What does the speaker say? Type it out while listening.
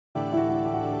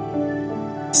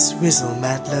Swizzel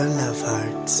Matlow love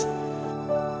hearts.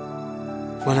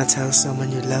 Wanna tell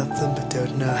someone you love them but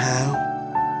don't know how?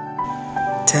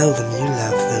 Tell them you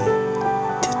love them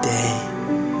today.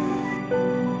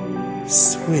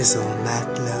 Swizzel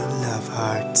Matlow love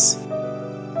hearts.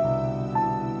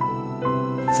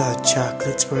 Thought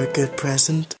chocolates were a good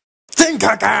present? Think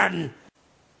again!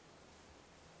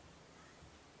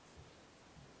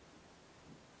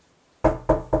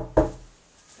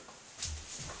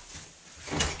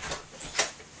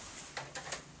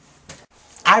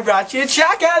 I brought you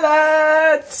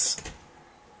chocolates!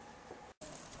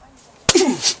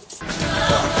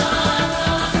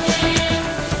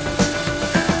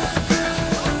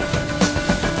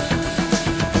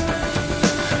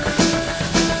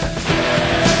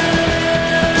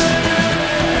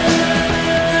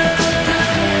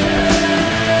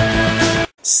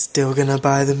 Still gonna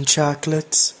buy them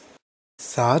chocolates?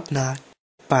 Thought not.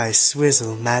 Buy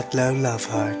Swizzel Matlow love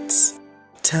hearts.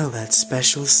 Tell that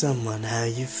special someone how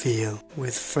you feel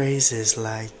with phrases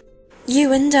like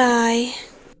You and I.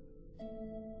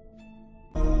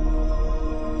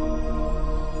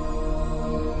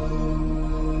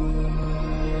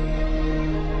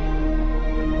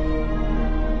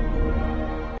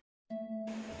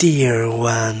 Dear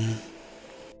one.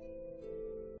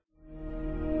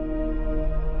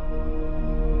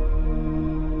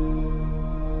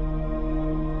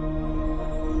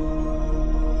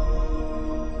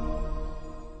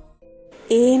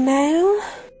 Email?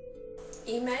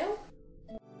 Email?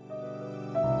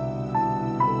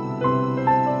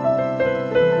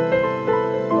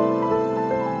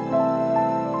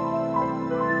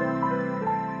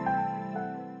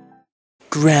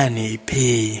 Granny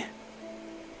P.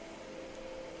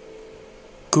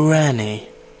 Granny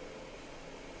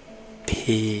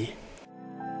P.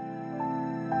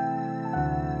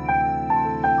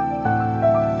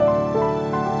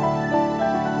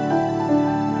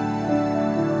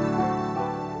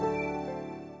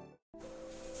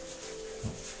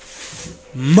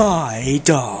 My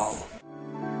doll.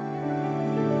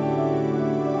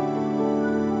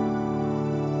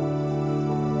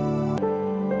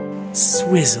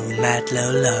 Swizzel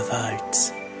Matlow love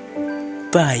hearts.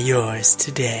 Buy yours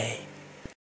today.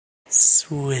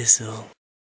 Swizzel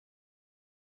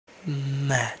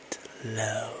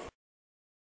Matlow.